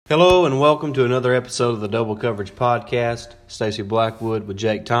Hello and welcome to another episode of the Double Coverage Podcast. Stacey Blackwood with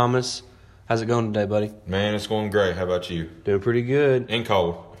Jake Thomas. How's it going today, buddy? Man, it's going great. How about you? Doing pretty good. And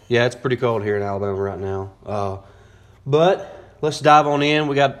cold. Yeah, it's pretty cold here in Alabama right now. But let's dive on in.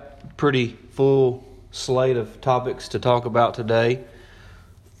 We got a pretty full slate of topics to talk about today.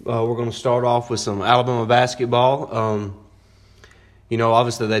 We're going to start off with some Alabama basketball.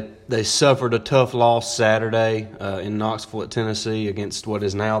 Obviously they suffered a tough loss Saturday in Knoxville at Tennessee against what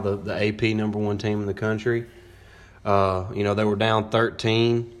is now the AP number one team in the country. They were down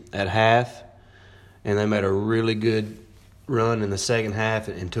 13 at half, and they made a really good run in the second half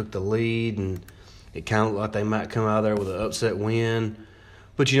and took the lead, and it kind of looked like they might come out of there with an upset win.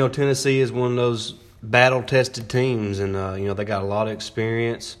 But, Tennessee is one of those battle-tested teams, and, they got a lot of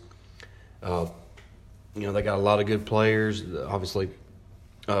experience. They got a lot of good players. Obviously,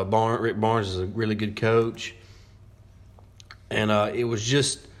 Rick Barnes is a really good coach. And it was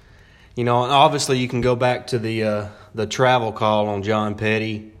just, obviously you can go back to the travel call on John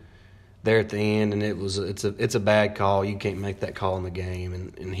Petty there at the end, and it's a bad call. You can't make that call in the game.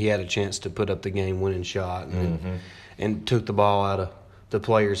 And he had a chance to put up the game-winning shot and took the ball out of the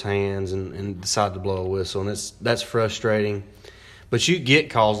player's hands and decided to blow a whistle. And that's frustrating. But you get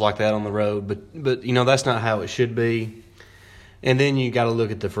calls like that on the road, but that's not how it should be. And then you got to look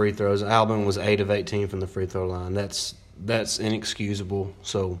at the free throws. Alabama was 8 of 18 from the free throw line. That's inexcusable.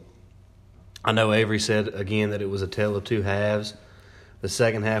 So I know Avery said again that it was a tale of two halves. The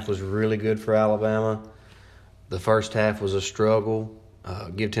second half was really good for Alabama. The first half was a struggle.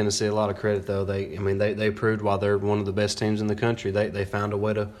 Give Tennessee a lot of credit though. They proved why they're one of the best teams in the country. They found a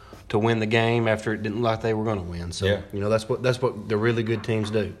way to win the game after it didn't look like they were going to win. So yeah. That's what the really good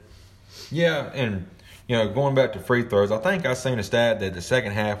teams do. Yeah, and going back to free throws, I think I seen a stat that the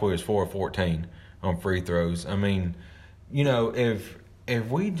second half we was 4 of 14 on free throws. I mean, if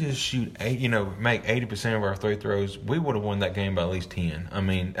we just shoot make 80% of our free throws, we would have won that game by at least 10. I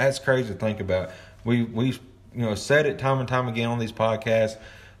mean, that's crazy to think about. We said it time and time again on these podcasts.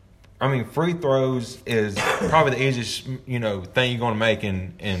 I mean, free throws is probably the easiest, thing you're going to make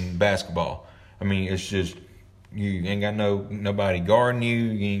in basketball. I mean, it's just you ain't got nobody guarding you.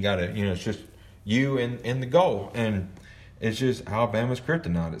 You ain't got to, it's just you and the goal. And it's just Alabama's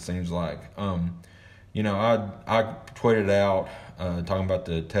kryptonite, it seems like. I tweeted out talking about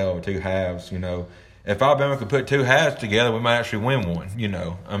the tale of two halves. If Alabama could put two halves together, we might actually win one.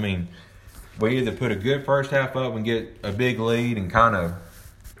 I mean, we either put a good first half up and get a big lead and kind of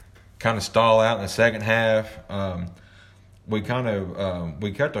stall out in the second half. We cut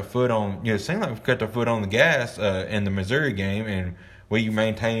our foot on. It seemed like we cut our foot on the gas in the Missouri game, and we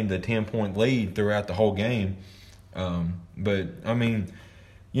maintained the 10-point lead throughout the whole game. But I mean,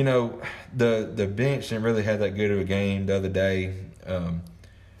 the bench didn't really have that good of a game the other day.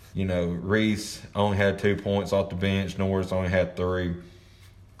 Reese only had 2 points off the bench. Norris only had 3.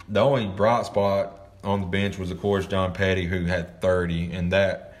 The only bright spot on the bench was, of course, John Petty, who had 30, and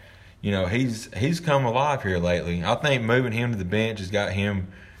that, he's come alive here lately. I think moving him to the bench has got him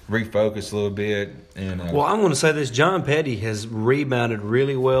refocused a little bit. And well, I'm going to say this: John Petty has rebounded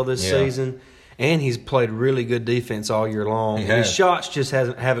really well this season, and he's played really good defense all year long. His shots just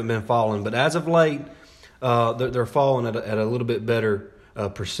haven't been falling, but as of late, they're falling at a little bit better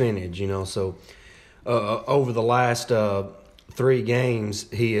percentage. So over the last 3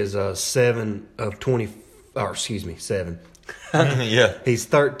 games, he is 7 of 20. Or excuse me, 7. Yeah, he's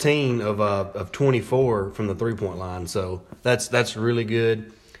 13 of 24 from the 3-point line. So that's really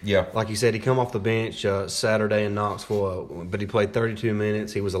good. Yeah, like you said, he come off the bench Saturday in Knoxville, but he played 32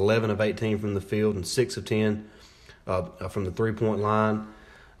 minutes. He was 11 of 18 from the field and 6 of 10 from the 3-point line.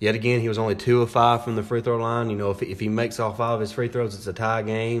 Yet again, he was only 2 of 5 from the free throw line. If he makes all 5 of his free throws, it's a tie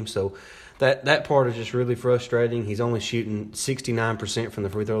game. So that part is just really frustrating. He's only shooting 69% from the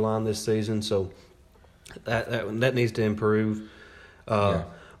free throw line this season, so that needs to improve.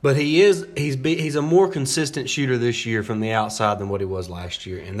 But he's a more consistent shooter this year from the outside than what he was last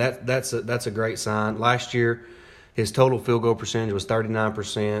year, and that's a great sign. Last year, his total field goal percentage was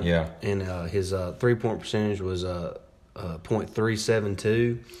 39%. Yeah, and his 3-point percentage was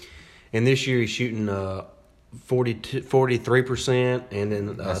 .372, and this year he's shooting 43%, and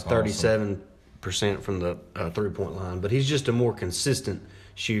then 37% from the 3-point line. But he's just a more consistent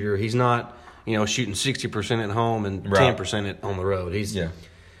shooter. He's not shooting 60% at home and 10% on the road. He's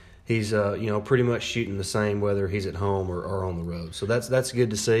pretty much shooting the same whether he's at home or on the road. So that's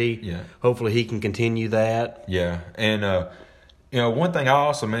good to see. Yeah. Hopefully he can continue that. Yeah, and one thing I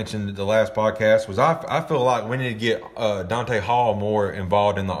also mentioned at the last podcast was I feel like we need to get Dante Hall more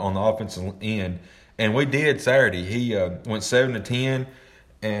involved on the offensive end, and we did Saturday. He went 7 of 10.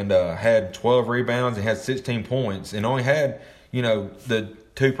 and had 12 rebounds and had 16 points and only had, the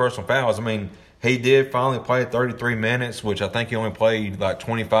 2 personal fouls. I mean, he did finally play 33 minutes, which I think he only played like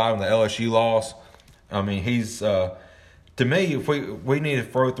 25 in the LSU loss. I mean, he's to me, if we need to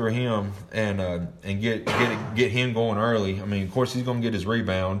throw through him and get him going early. I mean, of course, he's going to get his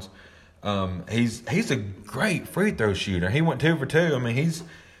rebounds. He's a great free throw shooter. He went 2 for 2. I mean,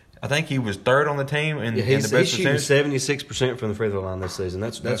 I think he was 3rd on the team in the best he's shooting percentage. 76% from the free throw line this season.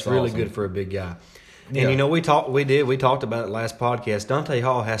 That's really awesome. good for a big guy. Yeah. And we talked about it last podcast. Dante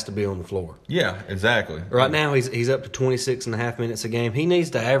Hall has to be on the floor. Yeah, exactly. Right now he's up to 26 and a half minutes a game. He needs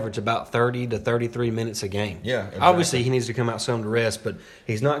to average about 30 to 33 minutes a game. Yeah, exactly. Obviously he needs to come out some to rest, but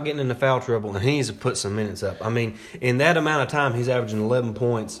he's not getting into foul trouble and he needs to put some minutes up. I mean, in that amount of time he's averaging 11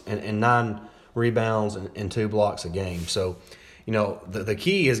 points and 9 rebounds and 2 blocks a game. So, the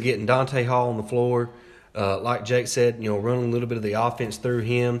key is getting Dante Hall on the floor. Like Jake said, running a little bit of the offense through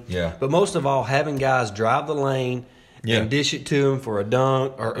him. Yeah. But most of all, having guys drive the lane and dish it to him for a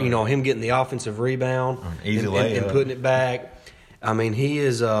dunk or, him getting the offensive rebound easy and putting it back. I mean, he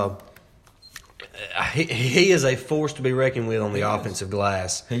is he is a force to be reckoned with on the offensive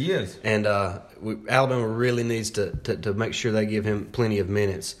glass. He is. And Alabama really needs to make sure they give him plenty of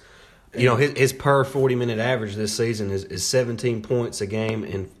minutes. His per 40-minute average this season is 17 points a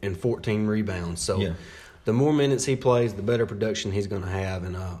game and 14 rebounds. So the more minutes he plays, the better production he's going to have.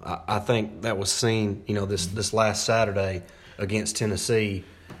 And I think that was seen, this last Saturday against Tennessee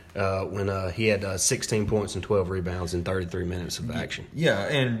when he had 16 points and 12 rebounds in 33 minutes of action. Yeah,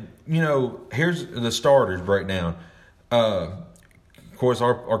 and, here's the starters breakdown. Of course,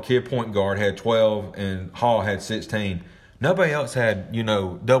 our kid point guard had 12 and Hall had 16. Nobody else had,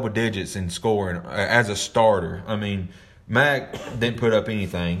 double digits in scoring as a starter. I mean, Mack didn't put up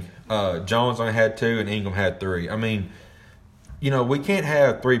anything. Jones only had 2 and Ingram had 3. I mean, we can't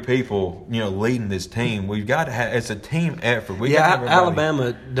have 3 people, leading this team. We've got to have – it's a team effort.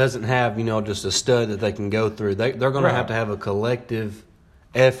 Alabama doesn't have, just a stud that they can go through. They're going to have a collective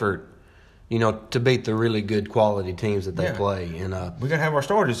effort, to beat the really good quality teams that they play. And we got to have our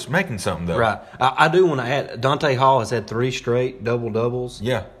starters making something, though. Right. I do want to add, Dante Hall has had 3 straight double-doubles.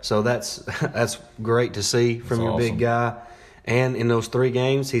 Yeah. So that's great to see from your big guy. And in those 3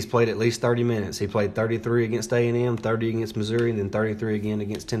 games, he's played at least 30 minutes. He played 33 against A&M, 30 against Missouri, and then 33 again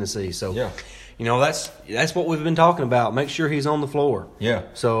against Tennessee. So, that's what we've been talking about. Make sure he's on the floor. Yeah.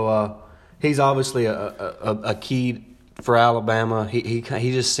 So he's obviously a key for Alabama. He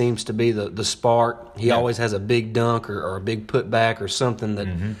just seems to be the spark. He always has a big dunk or a big putback or something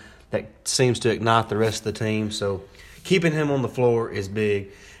that seems to ignite the rest of the team. So keeping him on the floor is big.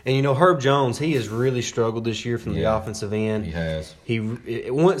 And, Herb Jones, he has really struggled this year from the offensive end. He has.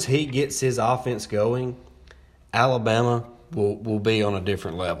 Once he gets his offense going, Alabama will be on a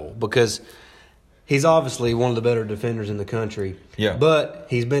different level because he's obviously one of the better defenders in the country. Yeah. But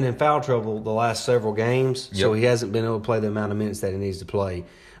he's been in foul trouble the last several games, so he hasn't been able to play the amount of minutes that he needs to play.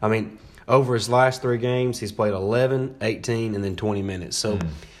 I mean, over his last 3 games, he's played 11, 18, and then 20 minutes. So,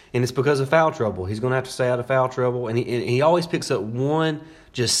 and it's because of foul trouble. He's going to have to stay out of foul trouble, and he always picks up one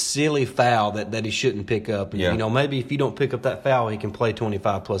just silly foul that he shouldn't pick up. And, maybe if you don't pick up that foul, he can play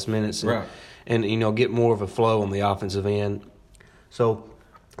 25-plus minutes and get more of a flow on the offensive end. So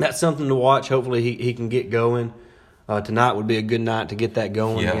that's something to watch. Hopefully he can get going. Tonight would be a good night to get that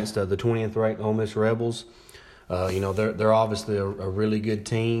going against the 20th ranked Ole Miss Rebels. They're obviously a really good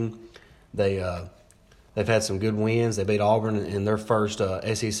team. They've had some good wins. They beat Auburn in their first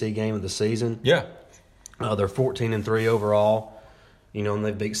SEC game of the season. Yeah. They're 14-3 overall. And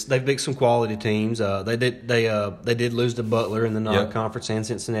they've beat some quality teams. They did lose to Butler in the non-conference and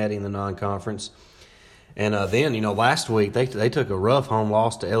Cincinnati in the non-conference. And then last week they took a rough home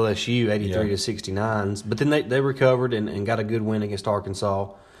loss to LSU 83-69, but then they recovered and got a good win against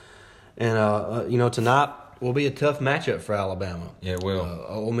Arkansas. And tonight will be a tough matchup for Alabama. Yeah, it will.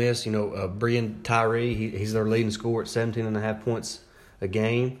 Ole Miss, Breon Tyree, he's their leading scorer at 17.5 points a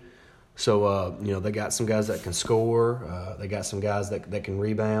game. So, they got some guys that can score. They got some guys that can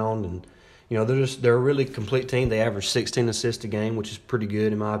rebound. And, they're a really complete team. They average 16 assists a game, which is pretty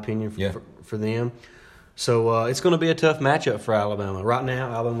good in my opinion for them. So, it's going to be a tough matchup for Alabama. Right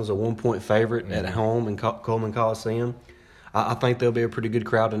now, Alabama's a 1-point favorite at home in Coleman Coliseum. I think there'll be a pretty good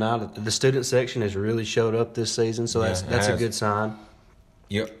crowd tonight. The student section has really showed up this season, so that's a good sign.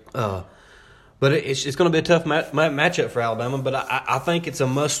 Yep. But it's going to be a tough matchup for Alabama. But I think it's a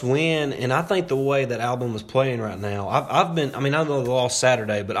must-win, and I think the way that Alabama's playing right now, I know they lost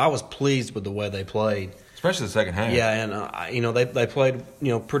Saturday, but I was pleased with the way they played, especially the second half. Yeah, and they played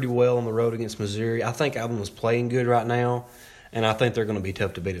pretty well on the road against Missouri. I think Alabama's playing good right now. and I think they're going to be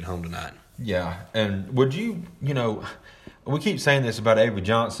tough to beat at home tonight. Yeah, and would you know, we keep saying this about Avery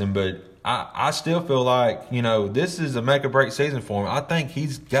Johnson, but I still feel like, this is a make or break season for him. I think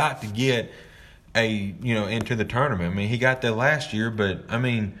he's got to get into the tournament. I mean, he got there last year, but I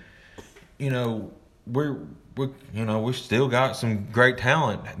mean, we still got some great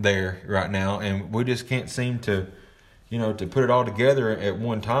talent there right now, and we just can't seem to, to put it all together at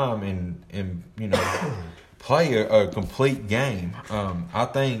one time and play a complete game. I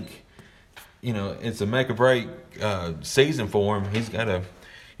think, it's a make or break season for him. He's got to,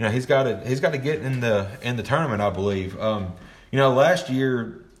 he's got to get in the tournament, I believe. Last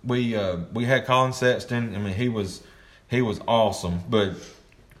year we had Colin Sexton. I mean, he was awesome, but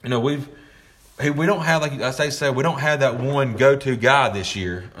we don't have, like I say, we don't have that one go-to guy this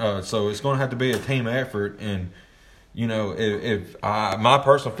year. So it's going to have to be a team effort. And, if my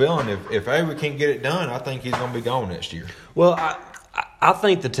personal feeling, if Avery can't get it done, I think he's going to be gone next year. Well, I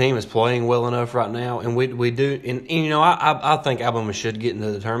think the team is playing well enough right now, and we do. And I think Alabama should get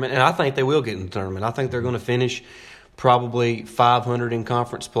into the tournament, and I think they will get in the tournament. I think they're going to finish probably 500 in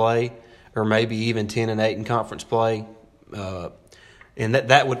conference play, or maybe even 10-8 in conference play. And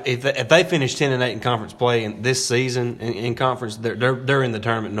that would, if they finish 10-8 in conference play in this season in conference, they're in the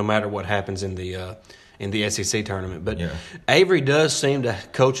tournament no matter what happens in the SEC tournament. But yeah. Avery does seem to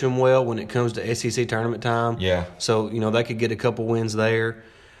coach them well when it comes to SEC tournament time. Yeah. So they could get a couple wins there.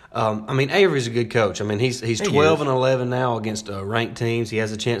 I mean, Avery's a good coach. I mean, he's 12-11 now against ranked teams. He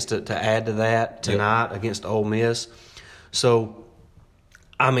has a chance to add to that tonight against Ole Miss. So.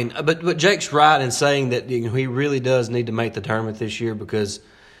 I mean, but Jake's right in saying that he really does need to make the tournament this year because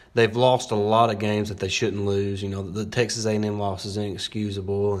they've lost a lot of games that they shouldn't lose. The Texas A&M loss is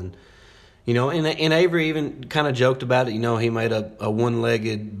inexcusable, and and Avery even kind of joked about it. He made a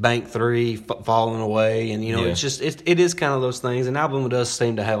one-legged bank three falling away, and it's just it is kind of those things. And Alabama does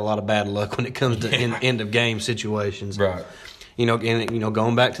seem to have a lot of bad luck when it comes to end of game situations, right?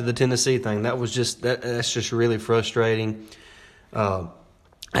 Going back to the Tennessee thing, that's just really frustrating.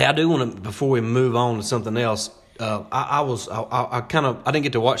 Hey, I do want to, before we move on to something else, I didn't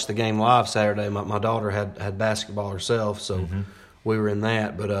get to watch the game live Saturday. My daughter had basketball herself, so we were in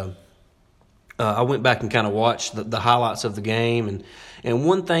that. But I went back and kind of watched the highlights of the game. And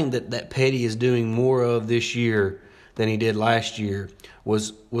one thing that Petty is doing more of this year than he did last year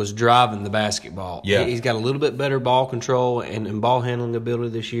was driving the basketball. Yeah. He's got a little bit better ball control and ball handling ability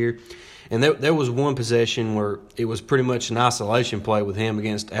this year. And there was one possession where it was pretty much an isolation play with him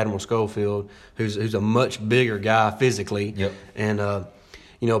against Admiral Schofield, who's a much bigger guy physically. Yep. And,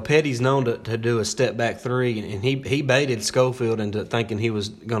 Petty's known to do a step-back three, and he baited Schofield into thinking he was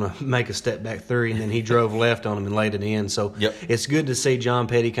going to make a step-back three, and then he drove left on him and laid it in. So It's good to see John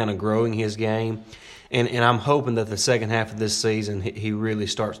Petty kind of growing his game. And I'm hoping that the second half of this season he really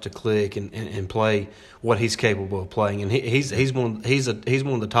starts to click and play what he's capable of playing. And he's one of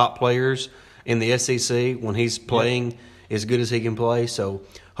the top players in the SEC when he's playing as good as he can play. So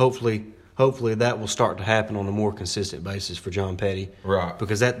hopefully that will start to happen on a more consistent basis for John Petty. Right.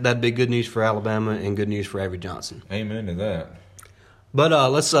 Because that'd be good news for Alabama and good news for Avery Johnson. Amen to that. But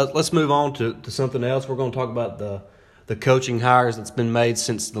let's move on to something else. We're going to talk about the coaching hires that's been made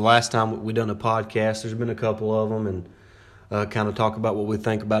since the last time we done a podcast. There's been a couple of them, and kind of talk about what we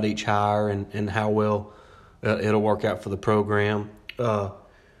think about each hire and how well it'll work out for the program.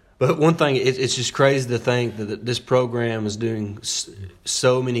 But one thing, it's just crazy to think that this program is doing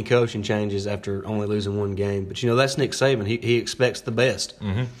so many coaching changes after only losing one game. But, that's Nick Saban. He expects the best.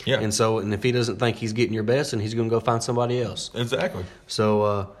 Mm-hmm. Yeah. And if he doesn't think he's getting your best, then he's going to go find somebody else. Exactly.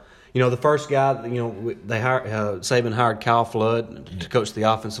 So, the first guy, Saban hired Kyle Flood to coach the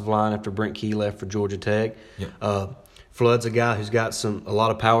offensive line after Brent Key left for Georgia Tech. Yep. Flood's a guy who's got a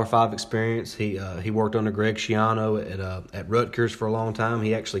lot of Power 5 experience. He worked under Greg Schiano at Rutgers for a long time.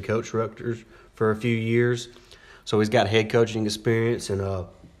 He actually coached Rutgers for a few years, so he's got head coaching experience. And the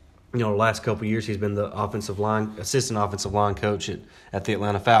last couple of years he's been the assistant offensive line coach at the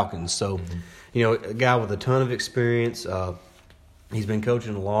Atlanta Falcons. So, a guy with a ton of experience. He's been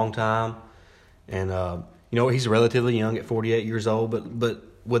coaching a long time, and he's relatively young at 48 years old. But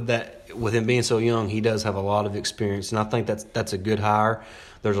with him being so young, he does have a lot of experience, and I think that's a good hire.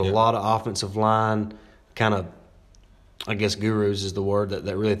 There's a lot of offensive line kind of, I guess, gurus is the word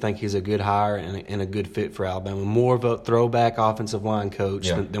that really think he's a good hire and a good fit for Alabama. More of a throwback offensive line coach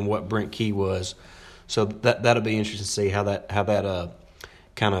than what Brent Key was. So that'll be interesting to see how that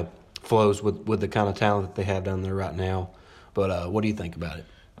kind of flows with the kind of talent that they have down there right now. But what do you think about it?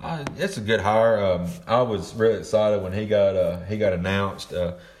 It's a good hire. I was really excited when he got announced.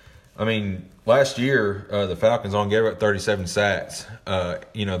 I mean, last year, the Falcons only gave up 37 sacks.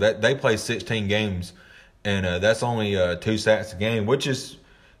 That they play 16 games, and that's only 2 sacks a game, which is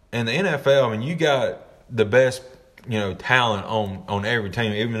in the NFL. I mean, you got the best talent on every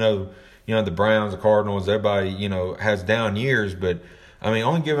team, even though the Browns, the Cardinals, everybody has down years, but I mean,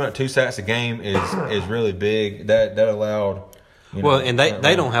 only giving up 2 sacks a game is really big. That allowed. And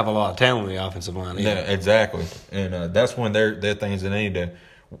they don't have a lot of talent in the offensive line either. Yeah, exactly, and that's one of their things that they need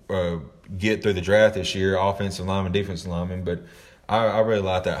to get through the draft this year, offensive lineman, defensive lineman. But I really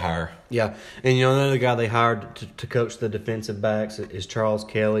like that hire. Yeah, and another guy they hired to coach the defensive backs is Charles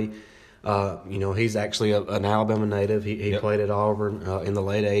Kelly. He's actually an Alabama native. He played at Auburn in the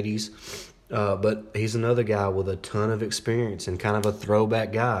late '80s, but he's another guy with a ton of experience and kind of a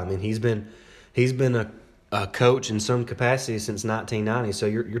throwback guy. I mean, he's been a coach in some capacity since 1990. So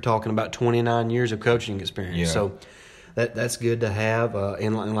you're talking about 29 years of coaching experience. Yeah. So that's good to have.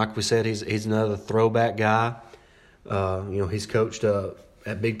 And like we said, he's another throwback guy. He's coached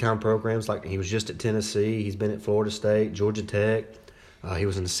at big time programs, like he was just at Tennessee. He's been at Florida State, Georgia Tech. He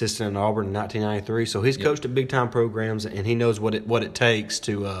was an assistant in Auburn in 1993. So he's coached at big time programs, and he knows what it takes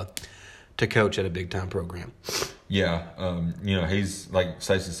to coach at a big time program. Yeah, he's like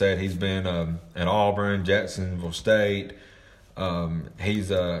Stacey said, he's been at Auburn, Jacksonville State. He's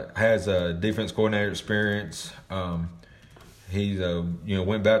has a defense coordinator experience. He's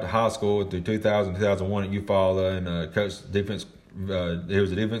went back to high school through 2000, 2001 at Eufaula and coached defense. He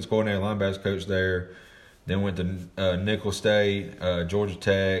was a defense coordinator, linebackers coach there. Then went to Nicholls State, Georgia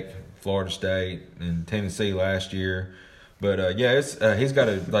Tech, Florida State, and Tennessee last year. But he's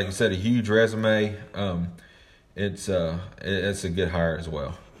got like you said, a huge resume. It's a good hire as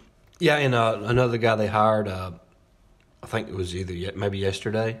well. Yeah, and another guy they hired, I think it was maybe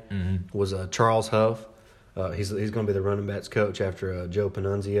yesterday, was Charles Huff. He's going to be the running backs coach after Joe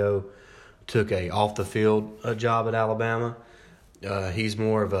Panunzio took a off the field job at Alabama. He's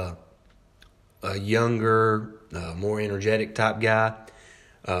more of a younger, more energetic type guy.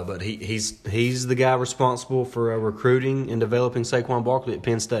 But he's the guy responsible for recruiting and developing Saquon Barkley at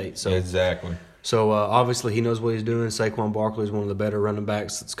Penn State. So exactly. So obviously he knows what he's doing. Saquon Barkley is one of the better running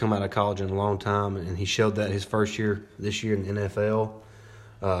backs that's come out of college in a long time, and he showed that his first year this year in the NFL.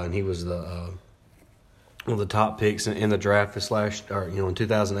 And he was one of the top picks in the draft in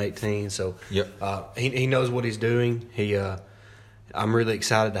 2018. So he knows what he's doing. I'm really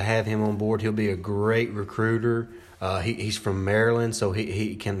excited to have him on board. He'll be a great recruiter. He's from Maryland, so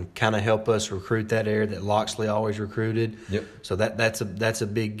he can kind of help us recruit that area that Loxley always recruited. Yep. So that's a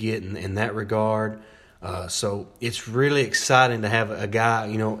big get in that regard. So it's really exciting to have a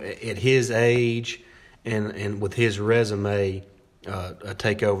guy, at his age and with his resume,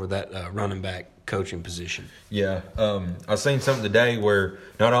 take over that running back coaching position. Yeah, I seen something today where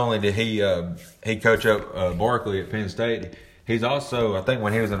not only did he coach up Barkley at Penn State, he's also, I think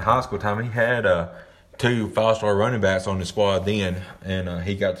when he was in high school time, he had 2 5-star running backs on the squad then, and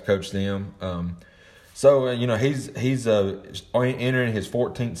he got to coach them. He's entering his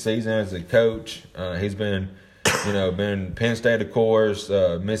 14th season as a coach. He's been Penn State, of course,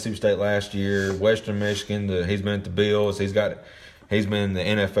 Mississippi State last year, Western Michigan. He's been at the Bills. He's been in the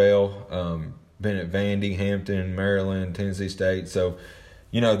NFL. Been at Vandy, Hampton, Maryland, Tennessee State. So,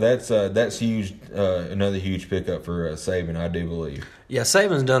 that's huge. Another huge pickup for Saban, I do believe. Yeah,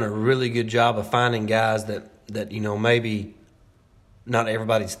 Saban's done a really good job of finding guys that maybe not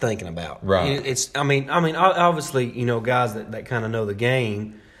everybody's thinking about. Right. Obviously, guys that kind of know the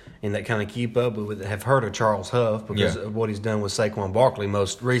game and that kind of keep up with it have heard of Charles Huff because of what he's done with Saquon Barkley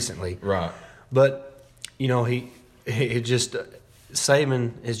most recently. Right. But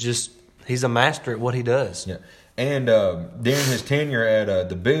Saban is just he's a master at what he does. Yeah. And during his tenure at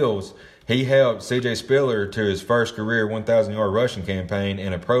the Bills, he helped C.J. Spiller to his first career 1,000-yard rushing campaign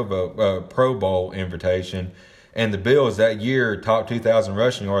and a Pro Bowl invitation. And the Bills that year topped 2,000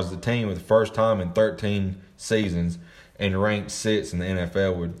 rushing yards as a team for the first time in 13 seasons and ranked 6th in the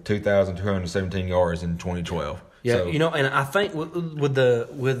NFL with 2,217 yards in 2012. Yeah, and I think with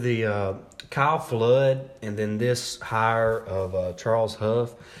the Kyle Flood and then this hire of Charles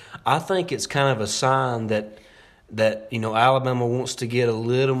Huff, I think it's kind of a sign that Alabama wants to get a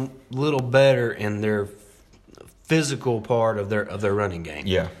little better in their physical part of their running game.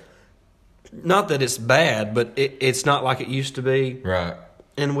 Yeah. Not that it's bad, but it's not like it used to be. Right.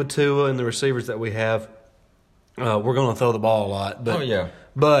 And with Tua and the receivers that we have, we're going to throw the ball a lot. But,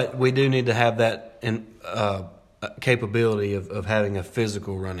 But we do need to have that capability of having a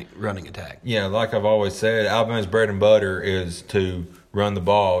physical running attack. Yeah, like I've always said, Alabama's bread and butter is to run the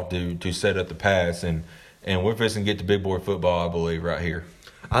ball, to set up the pass, and we're fixing to get to big boy football, I believe, right here.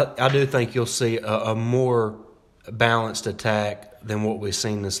 I do think you'll see a more balanced attack than what we've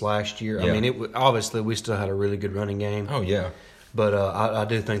seen this last year. Yeah. I mean, obviously we still had a really good running game. Oh, yeah. But I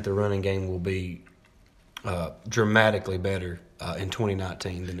do think the running game will be dramatically better in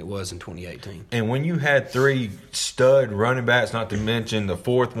 2019 than it was in 2018. And when you had 3 stud running backs, not to mention the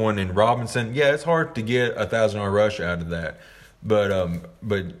 4th one in Robinson, yeah, it's hard to get a 1,000-yard rush out of that. But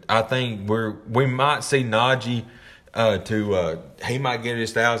I think we might see Najee he might get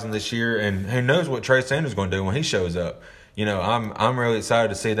his 1,000 this year, and who knows what Trey Sanders is going to do when he shows up. I'm really excited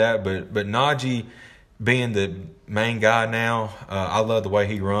to see that. But Najee being the main guy now, I love the way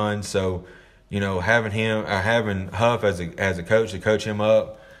he runs. So, having Huff as a coach to coach him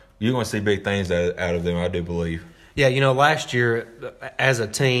up, you're going to see big things out of them, I do believe. Yeah, last year as a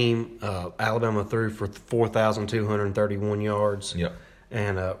team, Alabama threw for 4,231 yards. Yep.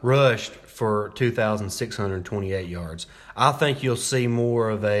 And rushed for 2,628 yards. I think you'll see more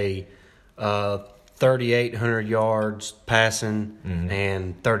of a 3,800 yards passing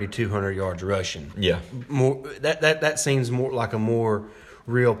and 3,200 yards rushing. Yeah. More that seems more like a more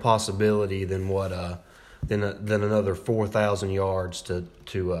real possibility than what than another 4,000 yards to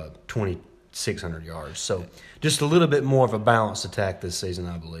 2,600 yards. So just a little bit more of a balanced attack this season,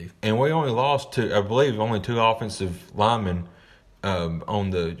 I believe. And we only lost only 2 offensive linemen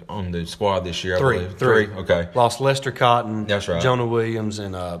on the squad this year. Three. Okay. Lost Lester Cotton. That's right. Jonah Williams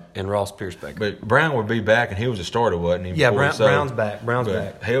and Ross Piercebaker. But Brown would be back, and he was a starter, wasn't he? Yeah, Brown's back. Brown's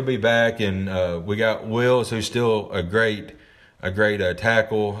back. He'll be back, and we got Wills, who's still a great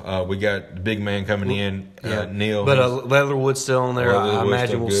tackle. We got the big man coming in, Neal. But Leatherwood's still on there. I Leatherwood's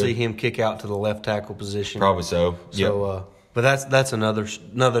imagine we'll still good. see him kick out to the left tackle position. Probably so. So, but that's another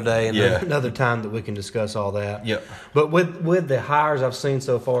day and another time that we can discuss all that. Yep. But with the hires I've seen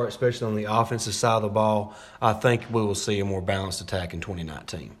so far, especially on the offensive side of the ball, I think we will see a more balanced attack in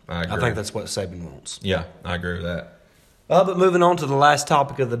 2019. I agree. I think that's what Saban wants. Yeah, I agree with that. But moving on to the last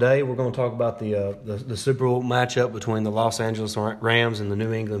topic of the day, we're going to talk about the Super Bowl matchup between the Los Angeles Rams and the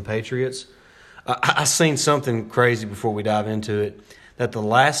New England Patriots. I seen something crazy before we dive into it, that the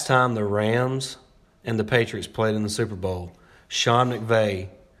last time the Rams and the Patriots played in the Super Bowl, Sean McVay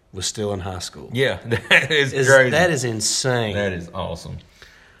was still in high school. Yeah, that is crazy. That is insane. That is awesome.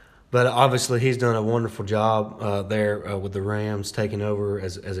 But obviously he's done a wonderful job there with the Rams, taking over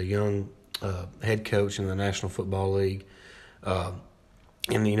as a young head coach in the National Football League. And,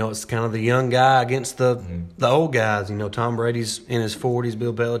 it's kind of the young guy against the old guys. Tom Brady's in his 40s.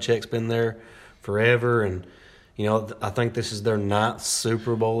 Bill Belichick's been there forever. And, I think this is their 9th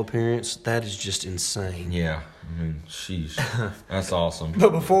Super Bowl appearance. That is just insane. Yeah. Sheesh. That's awesome.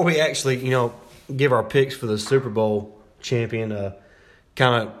 But before we actually, give our picks for the Super Bowl champion,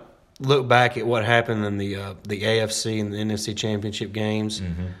 kind of look back at what happened in the AFC and the NFC championship games.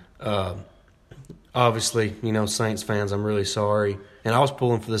 Obviously, Saints fans, I'm really sorry. And I was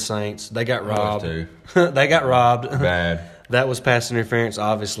pulling for the Saints. They got robbed. They got robbed. Bad. That was pass interference.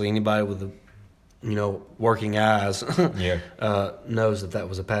 Obviously, anybody with working eyes knows that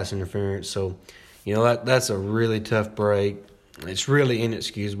was a pass interference. So, that's a really tough break. It's really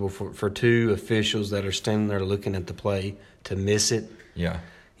inexcusable for 2 officials that are standing there looking at the play to miss it. Yeah.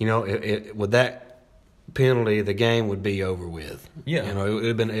 With that penalty, the game would be over with. Yeah.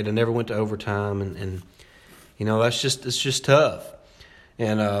 It'd never went to overtime, and it's just tough.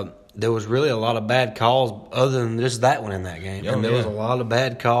 And there was really a lot of bad calls other than just that one in that game. And there was a lot of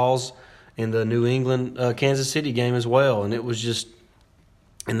bad calls in the New England Kansas City game as well. And it was just,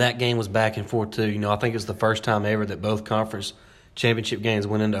 and that game was back and forth too. I think it's the first time ever that both conference championship games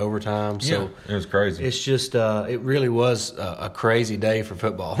went into overtime. So it was crazy. It's just, it really was a crazy day for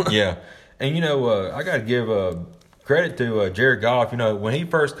football. Yeah. And, I got to give credit to Jared Goff. When he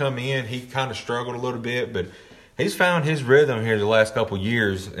first come in, he kind of struggled a little bit, but he's found his rhythm here the last couple of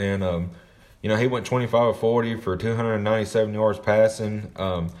years. And, he went 25 of 40 for 297 yards passing.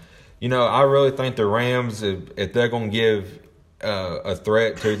 I really think the Rams, if they're going to give a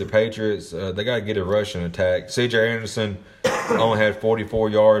threat to the Patriots, they got to get a rushing attack. C.J. Anderson only had 44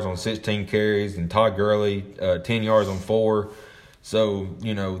 yards on 16 carries, and Todd Gurley 10 yards on 4. So,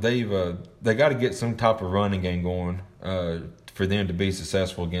 they got to get some type of running game going for them to be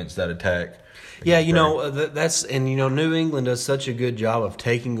successful against that attack. Yeah, New England does such a good job of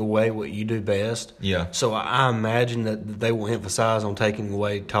taking away what you do best. Yeah. So I imagine that they will emphasize on taking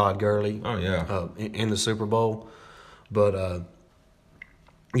away Todd Gurley. Oh, yeah. In the Super Bowl. But,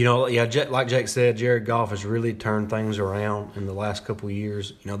 like Jake said, Jared Goff has really turned things around in the last couple of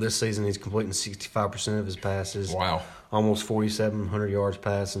years. This season he's completing 65% of his passes. Wow. Almost 4,700 yards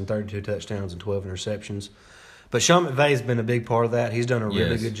passing, 32 touchdowns and 12 interceptions. But Sean McVay's been a big part of that. He's done a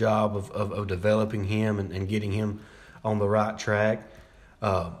really Yes. good job of developing him and getting him on the right track.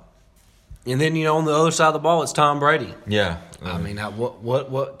 And then, on the other side of the ball, it's Tom Brady. Yeah. I mean,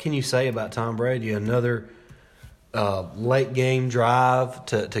 what can you say about Tom Brady? Another late game drive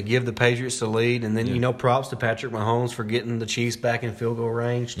to give the Patriots the lead, and then props to Patrick Mahomes for getting the Chiefs back in field goal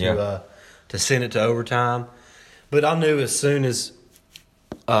range to send it to overtime. But I knew as soon as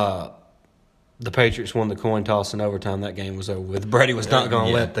the Patriots won the coin toss in overtime, that game was over with. Brady was not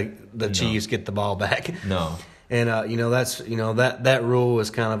going to let the Chiefs get the ball back. No. And that's that rule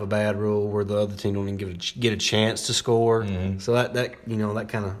is kind of a bad rule where the other team don't even get a chance to score. Mm-hmm. So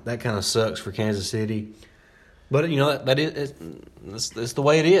that kind of sucks for Kansas City. But it's the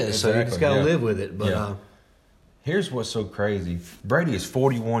way it is. So you just got to live with it. But here's what's so crazy: Brady is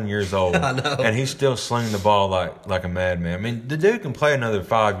 41 years old, I know. and he's still slinging the ball like a madman. I mean, the dude can play another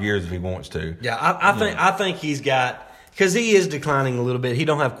 5 years if he wants to. yeah, I think he's got. Because he is declining a little bit. He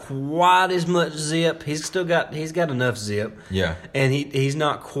don't have quite as much zip. He's got enough zip. Yeah. And he's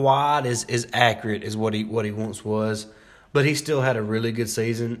not quite as accurate as what he once was. But he still had a really good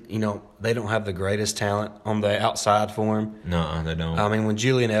season. They don't have the greatest talent on the outside for him. No, they don't. I mean, when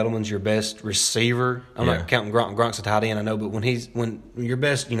Julian Edelman's your best receiver, I'm not counting Gronk. Gronk's a tight end, I know, but when your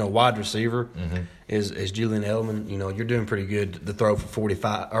best, wide receiver is Julian Edelman, you're doing pretty good to throw for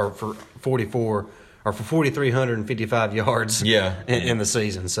 45 or for 44 or for 4,355 yards in the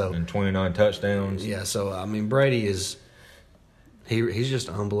season. So and 29 touchdowns. Yeah, so I mean Brady is he's just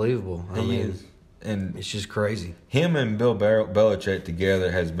unbelievable. He is. And it's just crazy. Him and Bill Belichick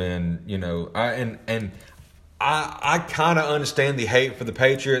together has been, I kind of understand the hate for the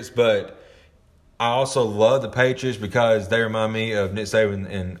Patriots, but I also love the Patriots because they remind me of Nick Saban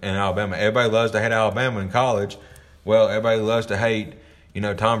in Alabama. Everybody loves to hate Alabama in college. Well, everybody loves to hate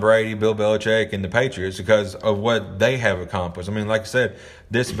Tom Brady, Bill Belichick, and the Patriots because of what they have accomplished. I mean, like I said,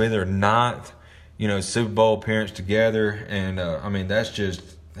 this will be their ninth, Super Bowl appearance together, and I mean that's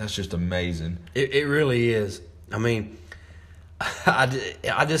just amazing. It really is. I mean,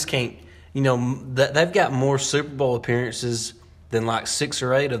 I just can't. They've got more Super Bowl appearances than like 6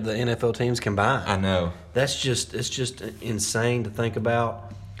 or 8 of the NFL teams combined. I know. It's just insane to think about.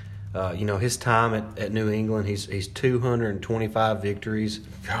 His time at New England, he's 225 victories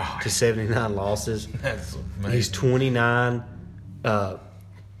to 79 losses. That's amazing. He's 29.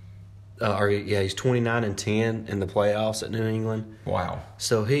 He's 29-10 in the playoffs at New England. Wow.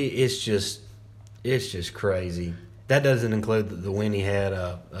 So it's just crazy. That doesn't include the win he had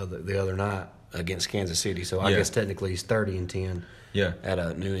the other night against Kansas City. So I guess technically he's 30-10. Yeah.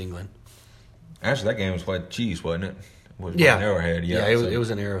 At New England. Actually, that game was played Chiefs, wasn't it? Was yeah. An Arrowhead. Yeah. It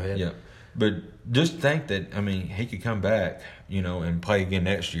was an Arrowhead. Yeah. But just think that he could come back, and play again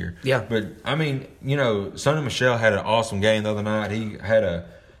next year. Yeah. But Sonny Michel had an awesome game the other night. He had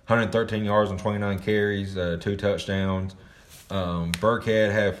 113 yards on 29 carries, 2 touchdowns.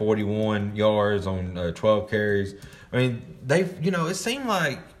 Burkhead had 41 yards on 12 carries. I mean, it seemed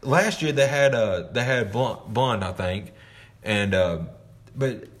like last year they had Blunt, I think, and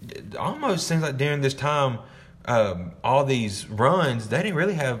but it almost seems like during this time, all these runs they didn't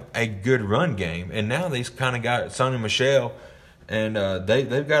really have a good run game, and now they've kind of got Sonny Michel, and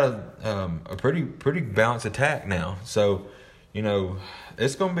they've got a pretty balanced attack now. So,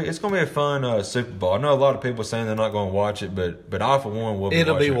 it's gonna be a fun Super Bowl. I know a lot of people saying they're not going to watch it, but I for one will.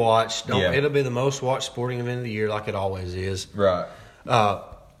 It'll be watched. It'll be the most watched sporting event of the year, like it always is. Right.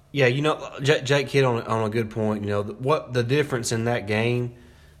 Jake hit on a good point. What the difference in that game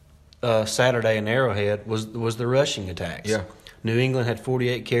Saturday in Arrowhead was the rushing attacks. Yeah. New England had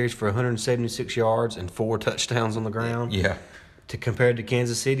 48 carries for 176 yards and 4 touchdowns on the ground. Yeah. Compared to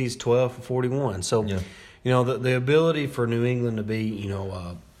Kansas City's 12 for 41. So. Yeah. The ability for New England to be,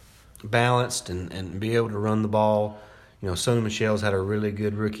 balanced and be able to run the ball. Sonny Michel's had a really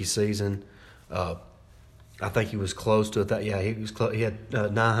good rookie season. I think he was close to it. He was close. He had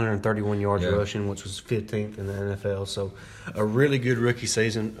 931 yards rushing, which was 15th in the NFL. So, a really good rookie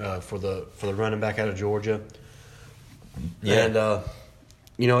season for the running back out of Georgia. Yeah. And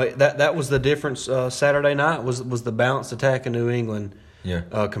that was the difference. Saturday night was the balanced attack of New England.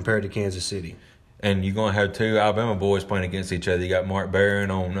 Yeah. Compared to Kansas City. And you're going to have 2 Alabama boys playing against each other. You got Mark Barron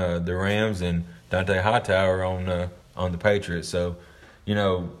on the Rams and Dante Hightower on the Patriots. So,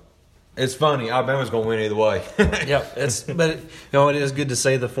 it's funny. Alabama's going to win either way. Yeah, it is good to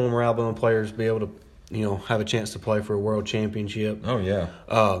see the former Alabama players be able to, have a chance to play for a world championship. Oh yeah.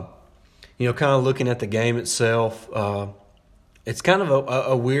 Kind of looking at the game itself, it's kind of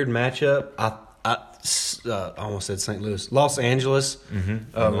a weird matchup. I almost said St. Louis, Los Angeles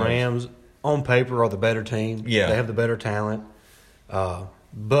Rams on paper are the better team. Yeah. They have the better talent.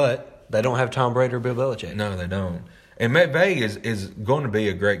 But they don't have Tom Brady or Bill Belichick. No, they don't. And McVay is going to be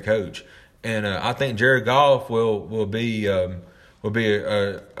a great coach, and I think Jared Goff will be a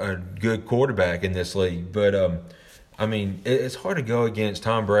good quarterback in this league. But I mean, it's hard to go against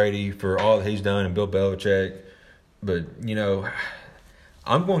Tom Brady for all that he's done and Bill Belichick. But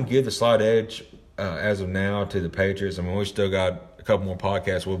I'm going to give the slight edge as of now to the Patriots. I mean, we still got a couple more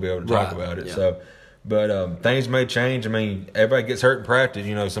podcasts we'll be able to talk about it. Yeah. So. But things may change. I mean, everybody gets hurt in practice.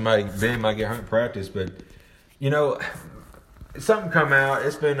 Ben might get hurt in practice. But, something come out.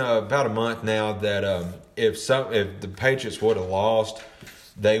 It's been about a month now that if the Patriots would have lost,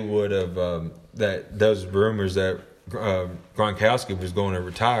 they would have that those rumors that Gronkowski was going to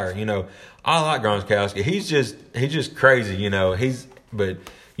retire. I like Gronkowski. He's just crazy. But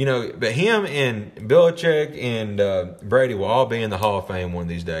him and Belichick and Brady will all be in the Hall of Fame one of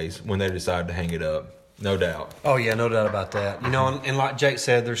these days when they decide to hang it up. No doubt. Oh, yeah, no doubt about that. And like Jake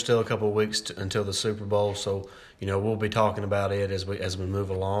said, there's still a couple of weeks until the Super Bowl, so we'll be talking about it as we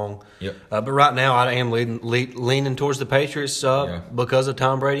move along. Yep. But right now, I am leaning towards the Patriots because of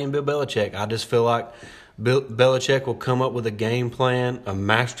Tom Brady and Bill Belichick. I just feel like Belichick will come up with a game plan, a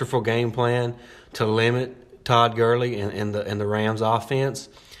masterful game plan to limit Todd Gurley and the Rams offense.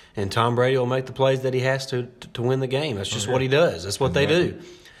 And Tom Brady will make the plays that he has to win the game. That's just what he does. That's what they do.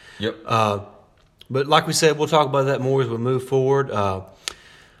 Yep. But like we said, we'll talk about that more as we move forward.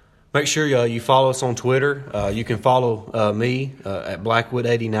 Make sure you follow us on Twitter. You can follow me at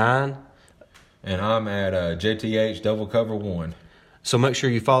Blackwood89. And I'm at JTH Double Cover 1. So make sure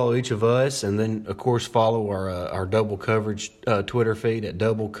you follow each of us, and then, of course, follow our double coverage Twitter feed at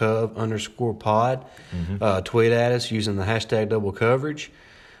doublecov_pod. Mm-hmm. Tweet at us using the hashtag double coverage.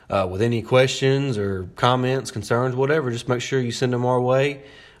 With any questions or comments, concerns, whatever, just make sure you send them our way.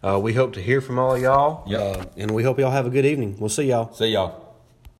 We hope to hear from all of y'all, yep. And we hope y'all have a good evening. We'll see y'all. See y'all.